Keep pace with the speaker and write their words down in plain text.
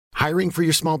Hiring for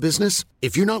your small business?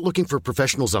 If you're not looking for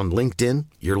professionals on LinkedIn,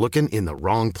 you're looking in the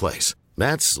wrong place.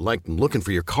 That's like looking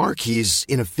for your car keys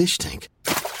in a fish tank.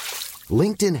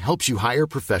 LinkedIn helps you hire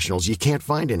professionals you can't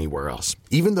find anywhere else,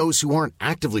 even those who aren't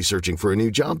actively searching for a new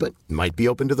job but might be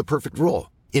open to the perfect role.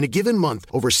 In a given month,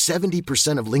 over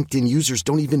 70% of LinkedIn users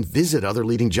don't even visit other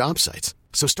leading job sites.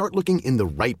 So start looking in the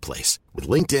right place. With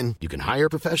LinkedIn, you can hire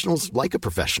professionals like a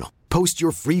professional. Post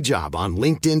your free job on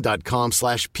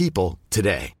linkedin.com/people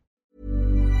today.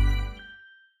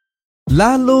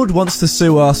 Landlord wants to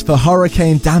sue us for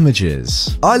hurricane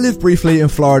damages. I lived briefly in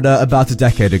Florida about a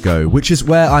decade ago, which is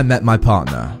where I met my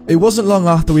partner. It wasn't long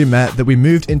after we met that we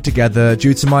moved in together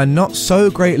due to my not so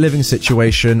great living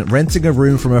situation, renting a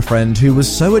room from a friend who was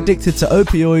so addicted to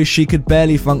opioids she could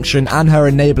barely function, and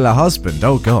her enabler husband,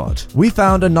 oh god. We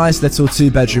found a nice little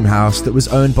 2-bedroom house that was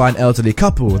owned by an elderly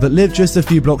couple that lived just a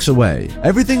few blocks away.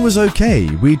 Everything was okay.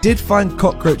 We did find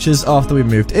cockroaches after we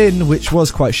moved in, which was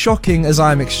quite shocking as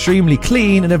I am extremely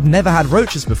clean and have never had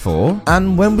roaches before.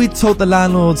 And when we told the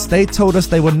landlords, they told us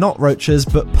they were not roaches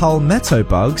but palmetto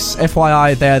bugs.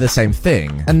 FYI, they're the same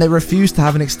thing. And they refused to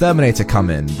have an exterminator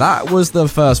come in. That was the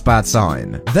first bad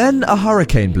sign. Then a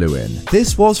hurricane blew in.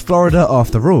 This was Florida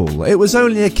after all. It was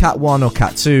only a Cat 1 or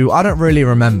Cat 2, I don't really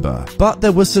remember. But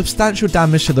there was substantial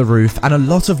damage to the roof and a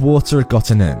lot of water had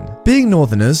gotten in. Being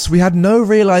northerners, we had no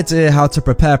real idea how to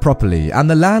prepare properly, and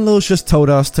the landlords just told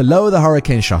us to lower the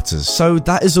hurricane shutters, so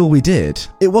that is all we did.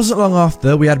 It wasn't long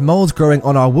after we had mold growing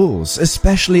on our walls,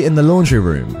 especially in the laundry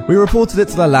room. We reported it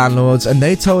to the landlords and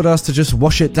they told us to just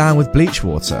wash it down with bleach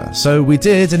water. So we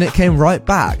did, and it came right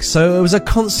back, so it was a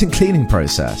constant cleaning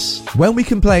process. When we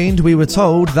complained, we were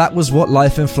told that was what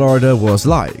life in Florida was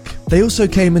like. They also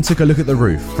came and took a look at the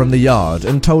roof from the yard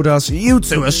and told us, "You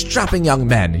two are strapping young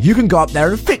men. You can go up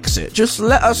there and fix it. Just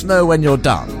let us know when you're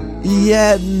done."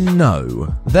 Yeah,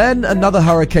 no. Then another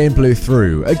hurricane blew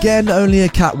through, again only a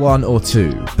Cat 1 or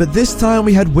 2. But this time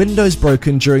we had windows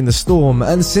broken during the storm,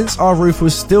 and since our roof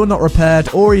was still not repaired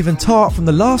or even tarred from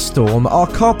the last storm, our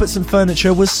carpets and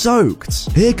furniture was soaked.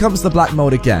 Here comes the black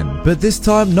mold again, but this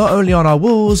time not only on our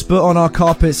walls, but on our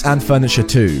carpets and furniture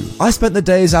too. I spent the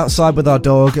days outside with our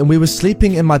dog, and we were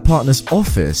sleeping in my partner's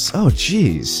office. Oh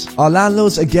jeez. Our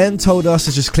landlords again told us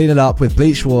to just clean it up with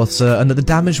bleach water and that the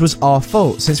damage was our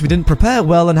fault since we didn't prepare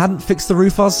well and hadn't fixed the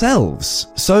roof ourselves.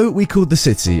 So we called the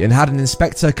city and had an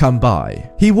inspector come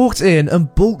by. He walked in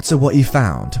and balked at what he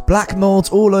found. Black mold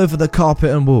all over the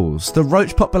carpet and walls. The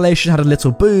roach population had a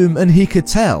little boom and he could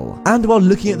tell. And while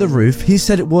looking at the roof, he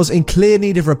said it was in clear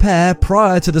need of repair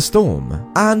prior to the storm.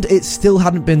 And it still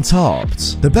hadn't been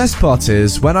tarped. The best part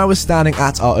is, when I was standing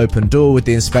at our open door with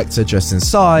the inspector just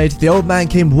inside, the old man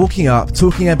came walking up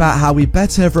talking about how we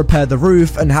better have repaired the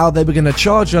roof and how they were going to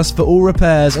charge us for all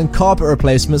repairs and carpet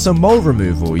replacements and mold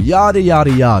removal, yada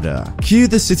yada yada. Cue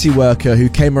the city worker who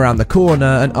came around the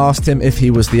corner and asked him if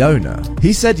he was the owner.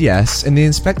 He said yes, and the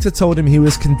inspector told him he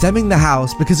was condemning the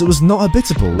house because it was not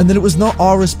habitable and that it was not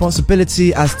our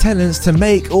responsibility as tenants to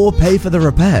make or pay for the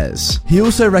repairs. He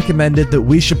also recommended that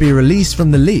we should be released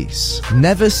from the lease.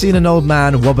 Never seen an old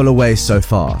man wobble away so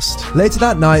fast. Later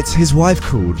that night, his wife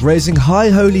called, raising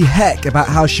high holy heck about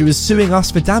how she was suing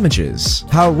us for damages,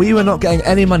 how we were not getting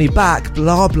any money back,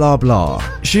 blah blah blah.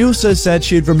 She also said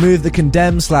she had removed the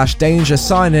condemn/danger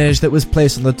signage that was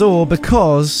placed on the door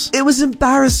because it was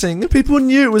embarrassing. People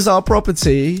knew it was our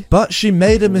property. But she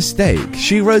made a mistake.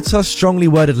 She wrote us strongly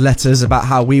worded letters about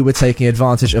how we were taking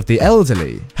advantage of the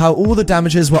elderly, how all the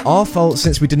damages were our fault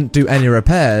since we didn't do any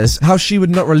repairs, how she would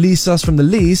not release us from the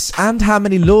lease, and how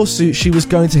many lawsuits she was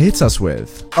going to hit us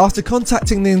with. After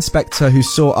contacting the inspector who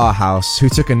saw our house, who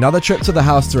took another trip to the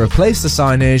house to replace the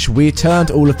signage, we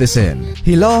turned all of this in.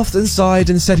 He laughed and sighed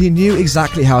and said he knew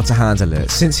exactly how to handle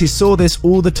it, since he saw this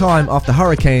all the time after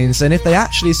hurricanes, and if they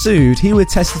actually sued, he would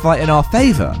testify in our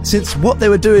favour, since what they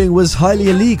were doing was highly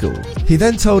illegal. He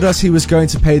then told us he was going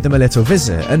to pay them a little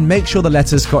visit and make sure the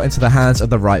letters got into the hands of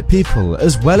the right people,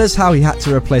 as well as how he had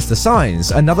to replace the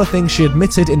signs, another thing she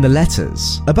admitted in the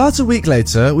letters. About a week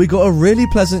later, we got a really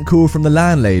pleasant call from the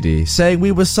landlady saying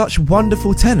we were such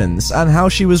wonderful tenants and how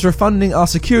she was refunding our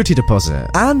security deposit,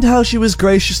 and how she was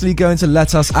graciously going to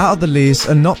let us out of the lease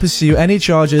and not pursue any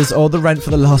charges or the rent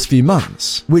for the last few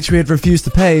months, which we had refused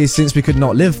to pay since we could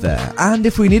not live there, and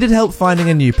if we needed help finding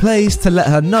a new place, to let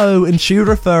her know and she would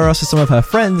refer us to some of her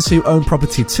friends who own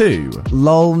property too.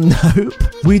 Lol, nope.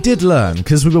 We did learn,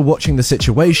 because we were watching the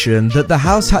situation, that the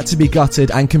house had to be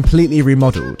gutted and completely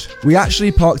remodeled. We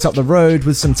actually parked up the road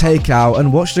with some takeout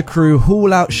and watched a crew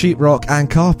haul out sheetrock and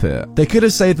carpet. They could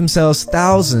have saved themselves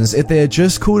thousands if they had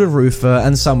just called a roofer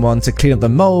and someone to clean up the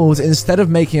mold instead of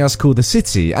making us call the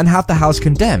city and have the house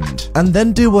condemned, and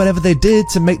then do whatever they did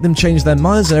to make them change their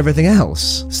minds and everything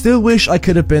else. Still wish I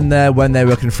could have been there when they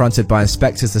were confronted by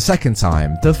inspectors the second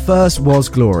time. The first was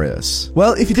glorious.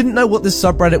 Well, if you didn't know what this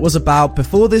subreddit was about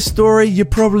before this story, you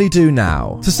probably do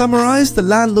now. To summarize, the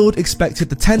landlord expected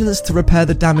the tenants to repair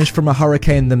the damage from a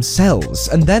hurricane themselves,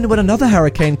 and then when another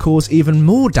hurricane caused even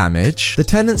more damage, the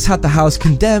tenants had the house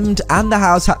condemned and the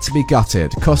house had to be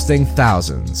gutted, costing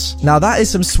thousands. Now that is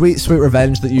some sweet, sweet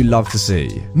revenge that you love to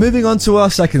see. Moving on to our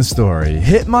second story.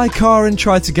 Hit my car and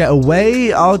try to get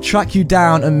away, I'll track you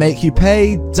down and make you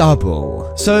pay double.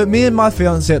 So me and my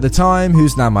fiance at the time,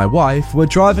 who's now my wife, were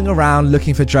driving around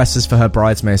looking for dresses for her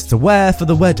bridesmaids to wear for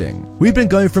the wedding. We'd been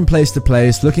going from place to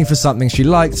place looking for something she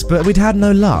liked, but we'd had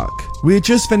no luck. We had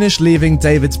just finished leaving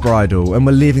David's Bridal and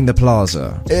were leaving the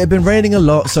plaza. It had been raining a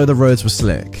lot, so the roads were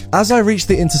slick. As I reached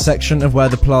the intersection of where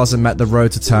the plaza met the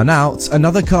road to turn out,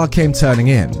 another car came turning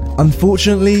in.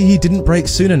 Unfortunately, he didn't brake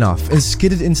soon enough and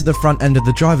skidded into the front end of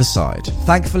the driver's side.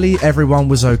 Thankfully, everyone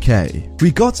was okay. We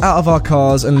got out of our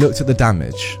cars and looked at the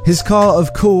damage. His car,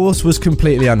 of course, was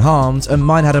completely unharmed, and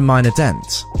mine had a minor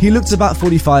dent. He looked about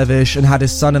 45-ish and had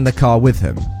his son in the car with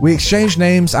him. We exchanged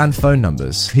names and phone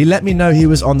numbers. He let me know he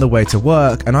was on the way to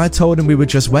work, and I told him we were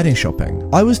just wedding shopping.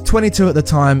 I was 22 at the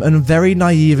time and very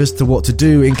naive as to what to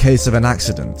do in case of an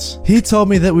accident. He told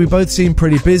me that we both seemed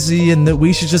pretty busy and that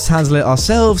we should just handle it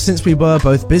ourselves since we were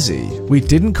both busy. We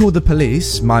didn't call the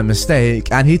police, my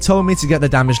mistake, and he told me to get the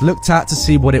damage looked at to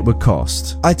see what it would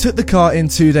cost. I took the car in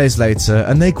 2 days later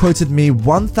and they quoted me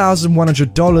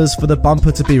 $1,100 for the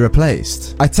bumper to be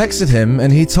replaced. I texted him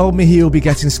and he told me he will be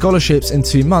getting scholarships in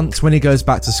 2 months when he goes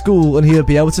back to school and he would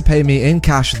be able to pay me in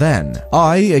cash then.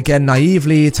 I, again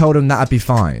naively, told him that'd be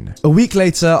fine. A week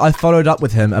later, I followed up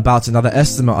with him about another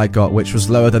estimate I got which was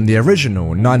lower than the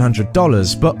original,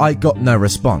 $900, but I got no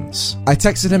response. I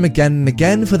texted him again and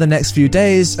again for the next few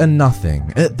days and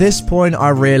nothing. At this point, I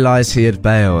realized he had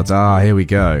bailed. Here we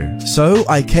go. So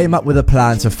I came up with a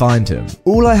plan to find him.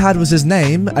 All I had was his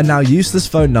name, a now useless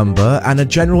phone number, and a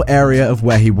general area of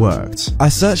where he worked. I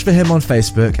searched for him on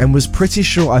Facebook and was pretty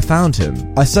sure I found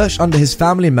him. I searched under his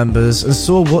family members and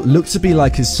saw what looked to be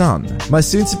like his son. My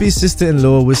soon-to-be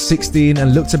sister-in-law was 16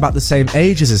 and looked about the same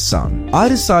age as his son. I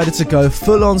decided to go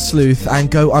full-on sleuth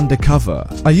and go undercover.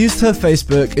 I used her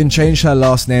Facebook and changed her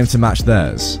last name to match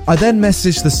theirs. I then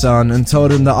messaged the son and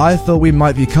told him that I thought we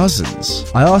might be cousins.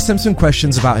 I asked him some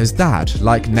questions about his dad,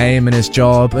 like name and his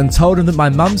job, and told him that my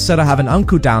mum said I have an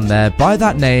uncle down there by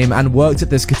that name and worked at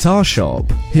this guitar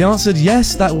shop. He answered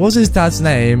yes, that was his dad's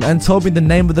name, and told me the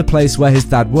name of the place where his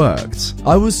dad worked.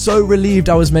 I was so relieved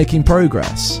I was making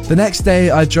progress. The next day,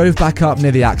 I drove back up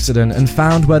near the accident and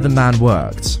found where the man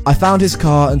worked. I found his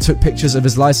car and took pictures of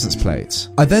his license plate.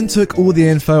 I then took all the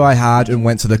info I had and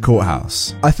went to the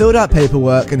courthouse. I filled out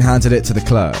paperwork and handed it to the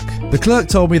clerk. The clerk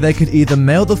told me they could either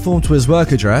mail the form to his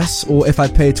work address, or if I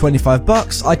paid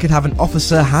 $25, I could have an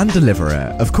officer hand deliver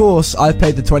it. Of course, I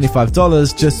paid the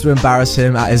 $25 just to embarrass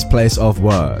him at his place of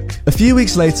work. A few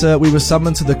weeks later, we were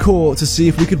summoned to the court to see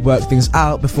if we could work things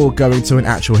out before going to an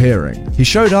actual hearing. He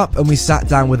showed up and we sat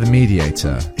down with a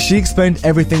mediator. She explained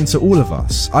everything to all of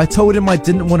us. I told him I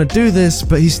didn't want to do this,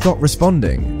 but he stopped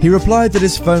responding. He replied that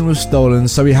his phone was stolen,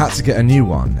 so he had to get a new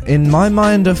one. In my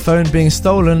mind, a phone being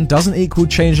stolen doesn't equal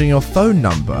changing your phone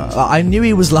number. I knew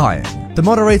he was lying. The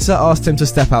moderator asked him to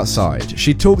step outside.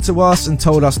 She talked to us and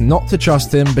told us not to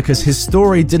trust him because his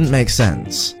story didn't make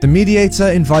sense. The mediator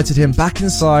invited him back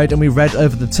inside and we read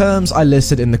over the terms I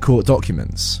listed in the court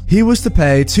documents. He was to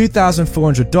pay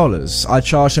 $2,400. I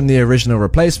charged him the original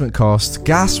replacement cost,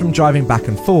 gas from driving back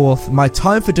and forth, my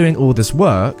time for doing all this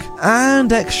work,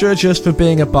 and extra just for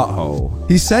being a butthole.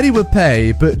 He said he would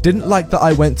pay, but didn't like that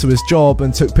I went to his job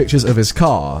and took pictures of his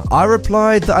car. I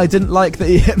replied that I didn't like that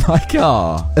he hit my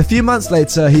car. A few months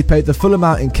later, he paid the full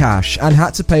amount in cash and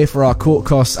had to pay for our court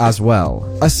costs as well.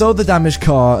 I sold the damaged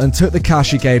car and took the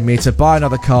cash he gave me to buy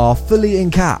another car fully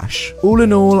in cash. All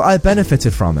in all, I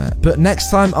benefited from it, but next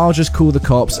time I'll just call the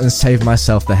cops and save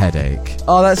myself the headache.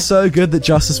 Oh, that's so good that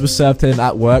justice was served to him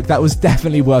at work. That was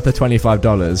definitely worth the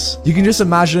 $25. You can just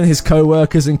imagine his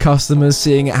co-workers and customers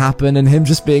seeing it happen and him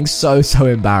just being so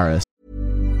embarrassed.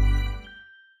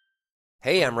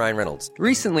 Hey, I'm Ryan Reynolds.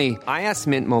 Recently, I asked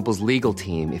Mint Mobile's legal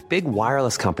team if big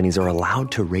wireless companies are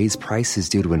allowed to raise prices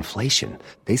due to inflation.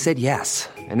 They said yes.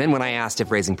 And then when I asked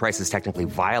if raising prices technically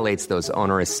violates those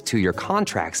onerous two-year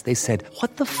contracts, they said,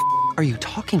 "What the f*** are you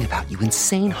talking about, you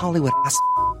insane Hollywood ass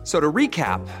f- So to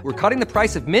recap, we're cutting the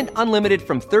price of Mint Unlimited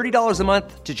from $30 a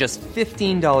month to just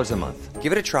 $15 a month.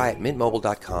 Give it a try at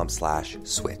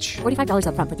mintmobile.com/switch. $45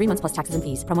 up front for 3 months plus taxes and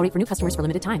fees. Promo rate for new customers for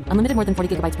limited time. Unlimited more than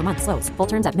 40 gigabytes per month. Slows full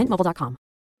terms at mintmobile.com.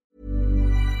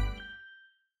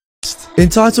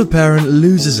 Entitled parent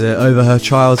loses it over her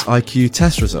child's IQ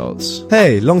test results.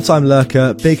 Hey, long-time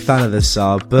lurker, big fan of this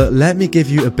sub, but let me give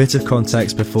you a bit of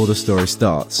context before the story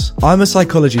starts. I'm a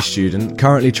psychology student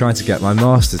currently trying to get my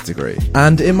master's degree.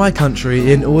 And in my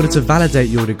country, in order to validate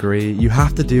your degree, you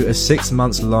have to do a 6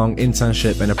 months long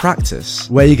internship in a practice,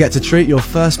 where you get to treat your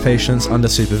first patients under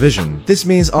supervision. This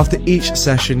means after each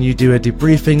session you do a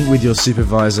debriefing with your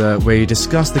supervisor where you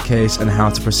discuss the case and how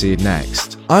to proceed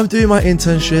next. I'm doing my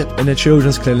internship in a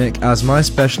children's clinic as my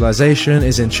specialization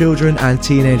is in children and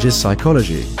teenagers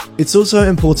psychology. It's also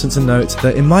important to note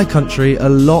that in my country, a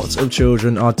lot of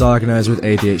children are diagnosed with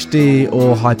ADHD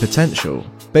or hyperpotential.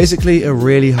 Basically a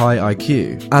really high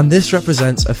IQ, and this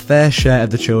represents a fair share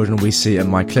of the children we see at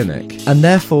my clinic. And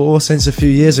therefore, since a few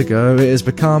years ago, it has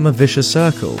become a vicious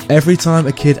circle. Every time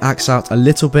a kid acts out a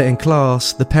little bit in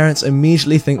class, the parents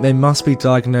immediately think they must be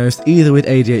diagnosed either with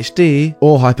ADHD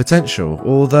or hyperpotential,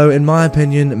 although in my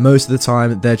opinion, most of the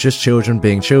time, they're just children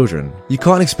being children. You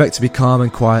can't expect to be calm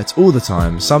and quiet all the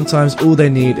time. Sometimes all they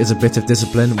need is a bit of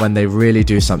discipline when they really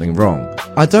do something wrong.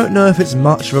 I don't know if it's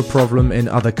much of a problem in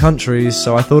other countries,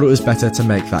 so I thought it was better to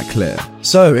make that clear.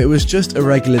 So it was just a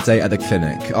regular day at the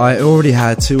clinic. I already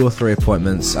had 2 or 3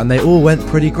 appointments and they all went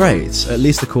pretty great, at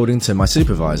least according to my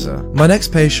supervisor. My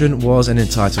next patient was an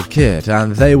entitled kid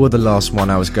and they were the last one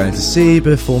I was going to see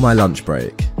before my lunch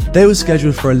break. They were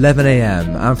scheduled for 11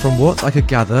 AM and from what I could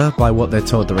gather by what they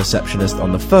told the receptionist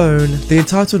on the phone, the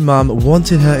entitled mum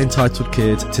wanted her entitled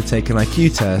kid to take an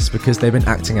IQ test because they've been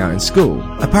acting out in school.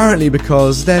 Apparently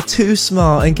because they're too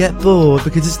smart and get bored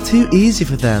because it's too easy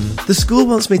for them. The school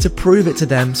wants me to prove it to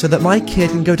them so that my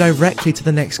kid can go directly to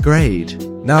the next grade.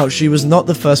 Now, she was not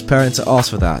the first parent to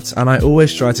ask for that, and I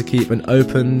always try to keep an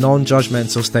open,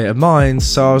 non-judgmental state of mind,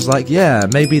 so I was like, yeah,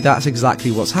 maybe that's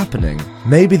exactly what's happening.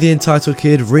 Maybe the entitled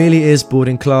kid really is bored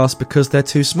in class because they're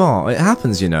too smart. It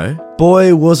happens, you know.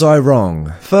 Boy, was I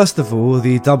wrong. First of all,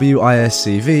 the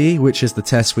WISCV, which is the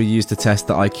test we use to test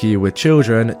the IQ with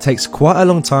children, takes quite a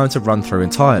long time to run through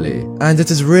entirely. And it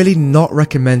is really not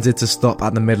recommended to stop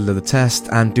at the middle of the test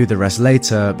and do the rest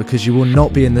later because you will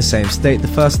not be in the same state the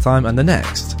first time and the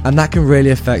next. And that can really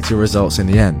affect your results in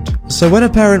the end. So when a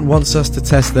parent wants us to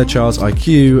test their child's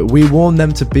IQ, we warn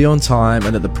them to be on time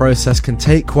and that the process can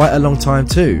take quite a long time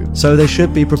too. So they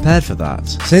should be prepared for that.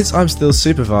 Since I'm still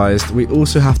supervised, we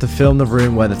also have to film the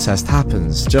room where the test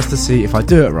happens, just to see if I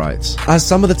do it right, as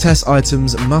some of the test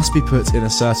items must be put in a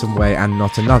certain way and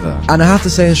not another, and I have to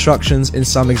say instructions in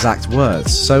some exact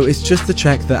words, so it's just to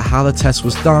check that how the test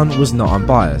was done was not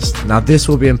unbiased. Now this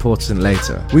will be important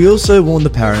later. We also warn the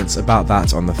parents about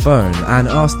that on the phone, and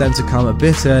ask them to come a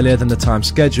bit earlier than the time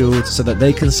scheduled so that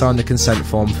they can sign the consent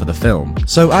form for the film.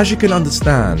 So as you can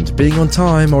understand, being on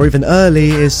time or even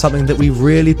early is something that we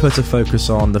really put a focus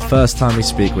on the first time we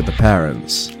speak with the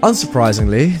parents.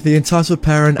 Unsurprisingly, the entitled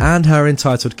parent and her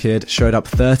entitled kid showed up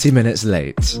 30 minutes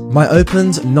late. My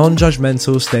opened,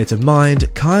 non-judgmental state of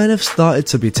mind kind of started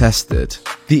to be tested.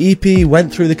 The EP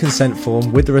went through the consent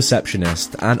form with the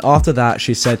receptionist, and after that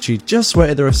she said she just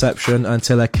waited at the reception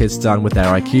until her kid's done with their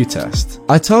IQ test.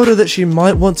 I told her that she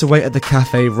might want to wait at the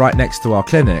cafe right next to our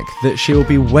clinic, that she will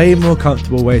be way more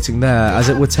comfortable waiting there as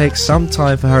it would take some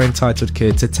time for her entitled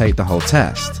kid to take the whole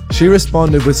test. She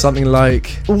responded with something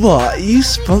like, "What, are you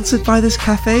sponsored by this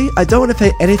cafe? I don't want to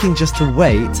pay anything just to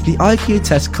wait. The IQ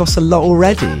test costs a lot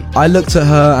already." I looked at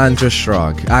her and just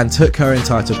shrugged, and took her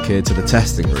entitled kid to the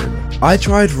testing room. I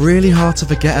tried really hard to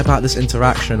forget about this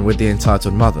interaction with the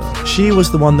entitled mother. She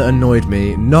was the one that annoyed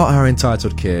me, not her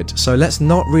entitled kid, so let's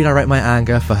not redirect my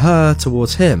anger for her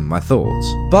towards him, I thought.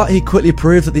 But he quickly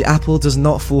proved that the apple does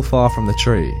not fall far from the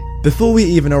tree. Before we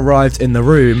even arrived in the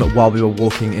room, while we were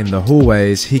walking in the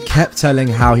hallways, he kept telling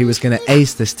how he was going to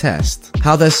ace this test,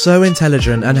 how they're so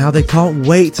intelligent and how they can't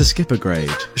wait to skip a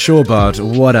grade. Sure bud,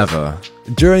 whatever.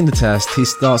 During the test, he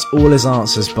starts all his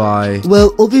answers by,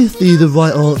 "Well, obviously the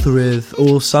right answer is,"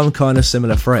 or some kind of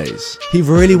similar phrase. He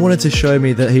really wanted to show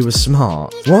me that he was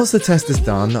smart. Once the test is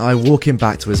done, I walk him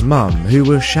back to his mum, who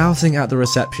was shouting at the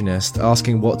receptionist,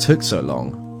 asking what took so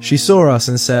long. She saw us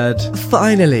and said,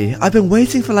 "Finally, I've been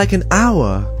waiting for like an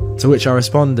hour." To which I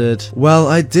responded, "Well,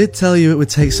 I did tell you it would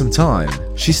take some time."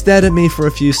 She stared at me for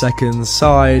a few seconds,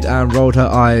 sighed, and rolled her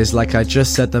eyes like I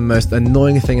just said the most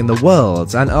annoying thing in the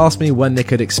world, and asked me when they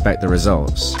could expect the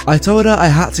results. I told her I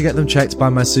had to get them checked by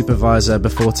my supervisor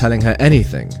before telling her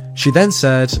anything. She then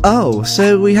said, "Oh,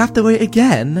 so we have to wait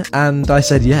again?" And I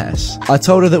said yes. I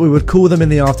told her that we would call them in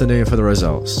the afternoon for the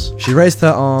results. She raised her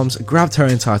arms, grabbed her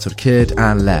entitled kid,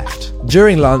 and left.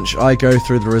 During lunch, I go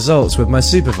through the results with my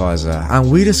supervisor,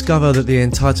 and we discover that the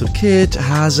entitled kid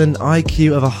has an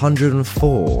IQ of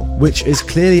 104, which is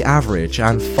clearly average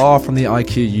and far from the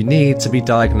IQ you need to be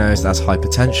diagnosed as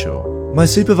hypertensial. My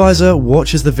supervisor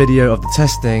watches the video of the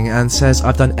testing and says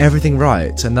I've done everything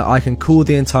right and that I can call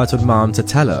the entitled mum to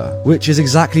tell her, which is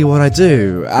exactly what I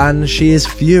do, and she is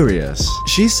furious.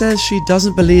 She says she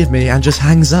doesn't believe me and just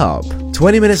hangs up.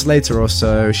 20 minutes later or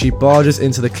so, she barges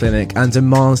into the clinic and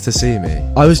demands to see me.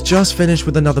 I was just finished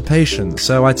with another patient,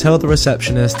 so I tell the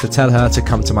receptionist to tell her to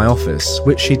come to my office,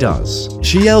 which she does.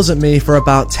 She yells at me for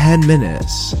about 10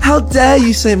 minutes. "How dare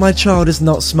you say my child is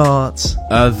not smart?"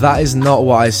 That is not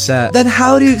what I said. "Then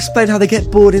how do you explain how they get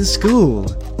bored in school?"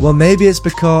 "Well, maybe it's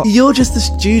because you're just a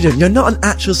student, you're not an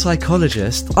actual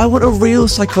psychologist. I want a real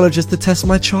psychologist to test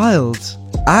my child."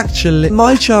 "Actually,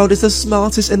 my child is the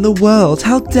smartest in the world,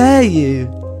 how dare you?"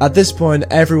 At this point,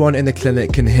 everyone in the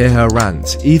clinic can hear her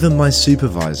rant, even my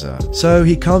supervisor. So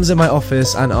he comes in my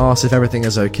office and asks if everything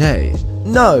is okay.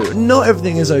 "No, not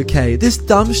everything is okay. This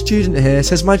dumb student here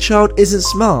says my child isn't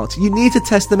smart. You need to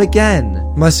test them again."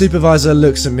 My supervisor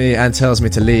looks at me and tells me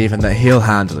to leave and that he'll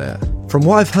handle it. From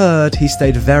what I've heard, he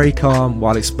stayed very calm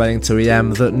while explaining to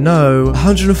EM that no,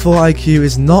 104 IQ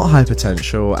is not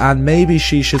hypertensial and maybe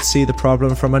she should see the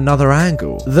problem from another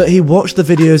angle. That he watched the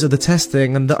videos of the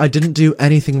testing and that I didn't do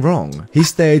anything wrong. He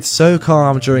stayed so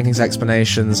calm during his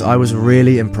explanations, I was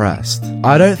really impressed.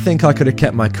 I don't think I could have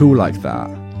kept my cool like that.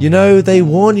 You know, they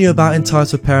warn you about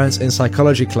entitled parents in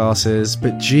psychology classes,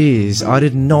 but geez, I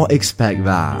did not expect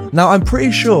that. Now, I'm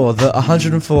pretty sure that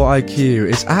 104 IQ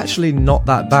is actually not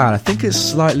that bad. I think it's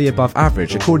slightly above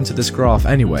average, according to this graph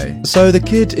anyway. So the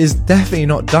kid is definitely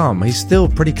not dumb, he's still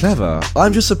pretty clever.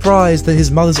 I'm just surprised that his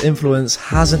mother's influence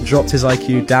hasn't dropped his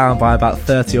IQ down by about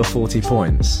 30 or 40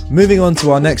 points. Moving on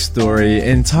to our next story,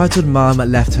 entitled mum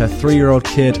left her 3-year-old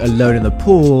kid alone in the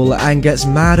pool and gets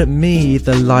mad at me,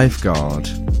 the lifeguard.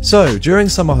 So, during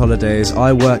summer holidays,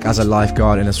 I work as a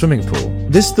lifeguard in a swimming pool.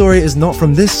 This story is not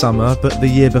from this summer, but the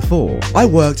year before. I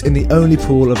worked in the only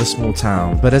pool of a small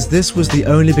town, but as this was the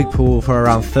only big pool for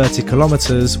around 30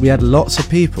 kilometers, we had lots of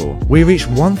people. We reached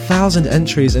 1,000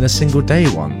 entries in a single day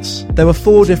once. There were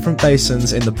 4 different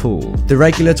basins in the pool. The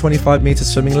regular 25-meter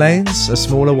swimming lanes, a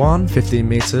smaller one, 15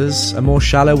 meters, a more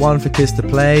shallow one for kids to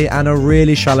play, and a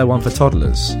really shallow one for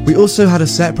toddlers. We also had a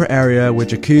separate area with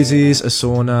jacuzzis, a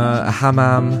sauna, a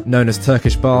hammam, known as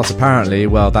Turkish baths apparently,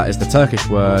 well that is the Turkish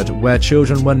word, where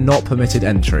children were not permitted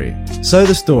entry. So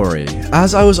the story.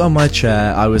 As I was on my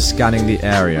chair, I was scanning the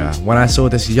area when I saw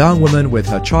this young woman with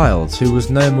her child who was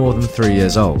no more than 3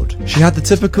 years old. She had the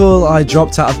typical "I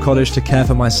dropped out of college to care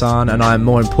for my son and I am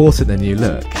more important than you"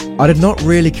 look. I did not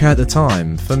really care at the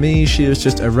time. For me, she was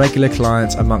just a regular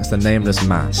client amongst the nameless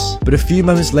mass. But a few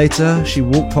moments later, she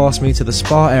walked past me to the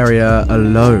spa area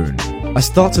alone. I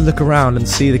start to look around and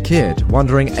see the kid,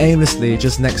 wandering aimlessly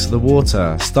just next to the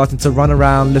water, starting to run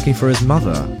around looking for his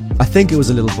mother. I think it was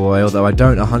a little boy, although I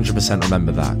don't 100%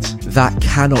 remember that. That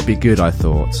cannot be good, I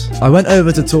thought. I went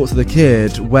over to talk to the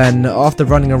kid when, after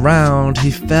running around,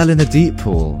 he fell in the deep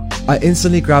pool. I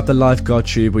instantly grabbed the lifeguard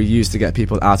tube we used to get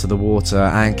people out of the water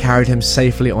and carried him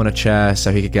safely on a chair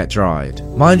so he could get dried.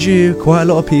 Mind you, quite a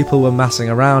lot of people were massing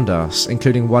around us,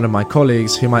 including one of my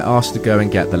colleagues whom I asked to go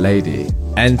and get the lady.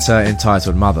 Enter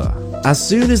entitled mother. As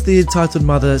soon as the entitled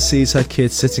mother sees her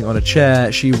kid sitting on a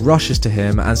chair, she rushes to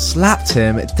him and slapped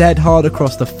him dead hard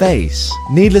across the face.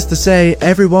 Needless to say,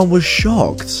 everyone was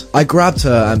shocked. I grabbed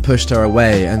her and pushed her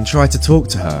away and tried to talk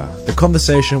to her. The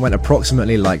conversation went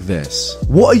approximately like this.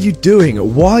 "What are you doing?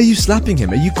 Why are you slapping him?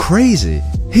 Are you crazy?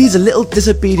 He's a little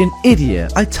disobedient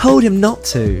idiot. I told him not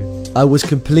to." I was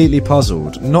completely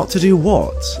puzzled. Not to do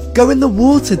what? Go in the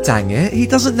water, dang it. He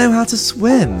doesn't know how to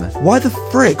swim. Why the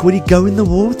frick would he go in the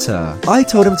water? I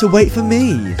told him to wait for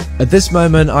me. At this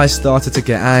moment, I started to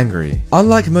get angry.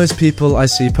 Unlike most people I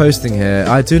see posting here,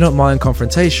 I do not mind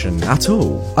confrontation at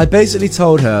all. I basically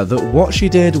told her that what she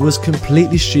did was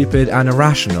completely stupid and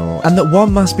irrational, and that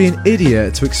one must be an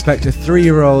idiot to expect a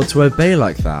 3-year-old to obey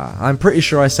like that. I'm pretty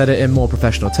sure I said it in more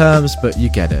professional terms, but you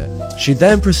get it. She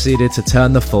then proceeded to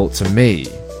turn the fault to me.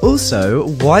 Also,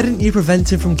 why didn't you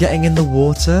prevent him from getting in the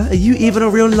water? Are you even a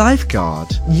real lifeguard?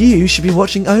 You should be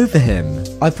watching over him.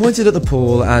 I pointed at the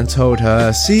pool and told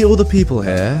her, see all the people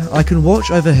here? I can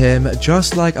watch over him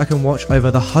just like I can watch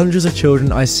over the hundreds of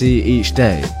children I see each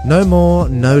day. No more,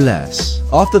 no less.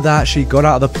 After that, she got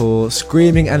out of the pool,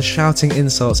 screaming and shouting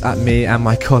insults at me and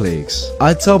my colleagues.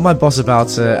 I told my boss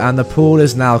about it, and the pool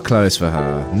is now closed for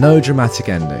her. No dramatic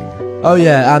ending. Oh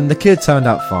yeah, and the kid turned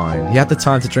out fine. He had the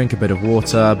time to drink a bit of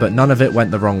water, but none of it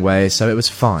went the wrong way, so it was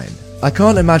fine. I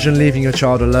can't imagine leaving your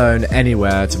child alone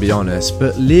anywhere, to be honest,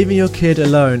 but leaving your kid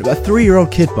alone, a 3-year-old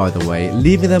kid by the way,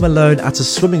 leaving them alone at a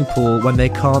swimming pool when they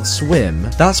can't swim,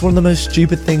 that's one of the most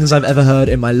stupid things I've ever heard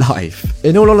in my life.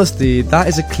 In all honesty, that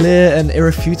is a clear and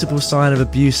irrefutable sign of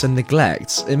abuse and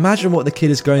neglect. Imagine what the kid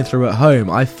is going through at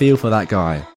home. I feel for that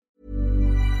guy.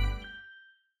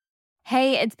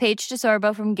 Hey, it's Paige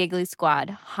DeSorbo from Giggly Squad.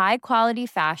 High quality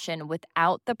fashion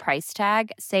without the price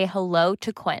tag. Say hello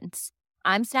to Quince.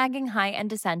 I'm snagging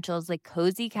high-end essentials like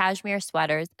cozy cashmere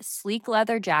sweaters, sleek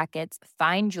leather jackets,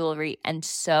 fine jewelry, and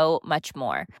so much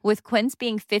more. With Quince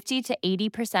being 50 to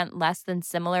 80% less than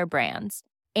similar brands.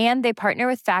 And they partner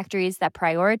with factories that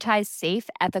prioritize safe,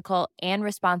 ethical, and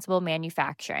responsible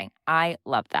manufacturing. I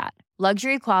love that.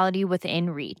 Luxury quality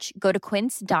within reach. Go to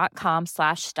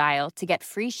quince.com/style to get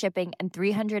free shipping and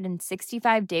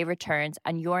 365-day returns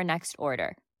on your next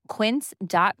order.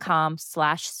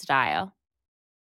 Quince.com/style.